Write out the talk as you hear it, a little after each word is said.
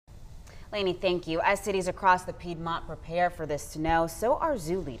Lainey, thank you. As cities across the Piedmont prepare for the snow, so are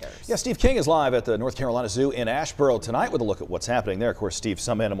zoo leaders. Yeah, Steve King is live at the North Carolina Zoo in Asheboro tonight with a look at what's happening there. Of course, Steve,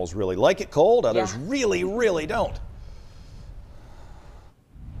 some animals really like it cold, others really don't.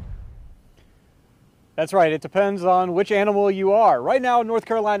 That's right. It depends on which animal you are. Right now, North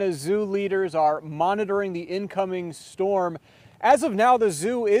Carolina zoo leaders are monitoring the incoming storm. As of now, the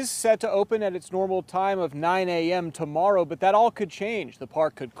zoo is set to open at its normal time of 9 a.m. tomorrow, but that all could change. The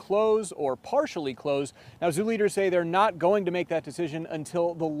park could close or partially close. Now, zoo leaders say they're not going to make that decision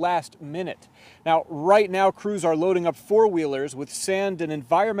until the last minute. Now, right now, crews are loading up four-wheelers with sand and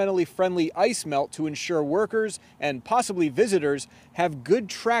environmentally friendly ice melt to ensure workers and possibly visitors have good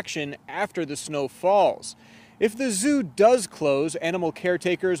traction after the snow falls. If the zoo does close, animal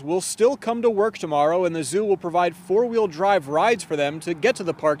caretakers will still come to work tomorrow, and the zoo will provide four-wheel drive rides for them to get to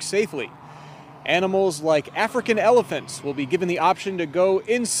the park safely. Animals like African elephants will be given the option to go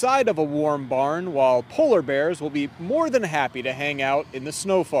inside of a warm barn, while polar bears will be more than happy to hang out in the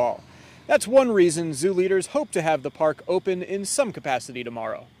snowfall. That's one reason zoo leaders hope to have the park open in some capacity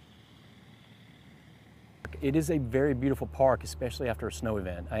tomorrow. It is a very beautiful park, especially after a snow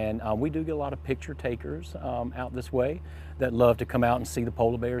event, and we do get a lot of picture takers out this way that love to come out and see the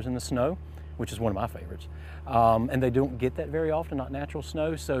polar bears in the snow, which is one of my favorites. And they don't get that very often, not natural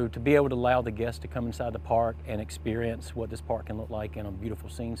snow, so to be able to allow the guests to come inside the park and experience what this park can look like in a beautiful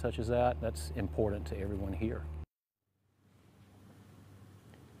scene such as that, that's important to everyone here.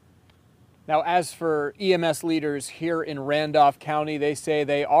 Now, as for EMS leaders here in Randolph County, they say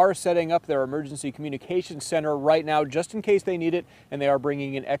they are setting up their emergency communications center right now just in case they need it, and they are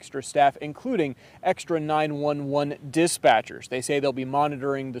bringing in extra staff, including extra 911 dispatchers. They say they'll be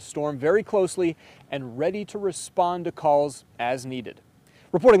monitoring the storm very closely and ready to respond to calls as needed.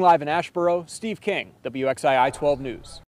 Reporting live in Asheboro, Steve King, WXII 12 News.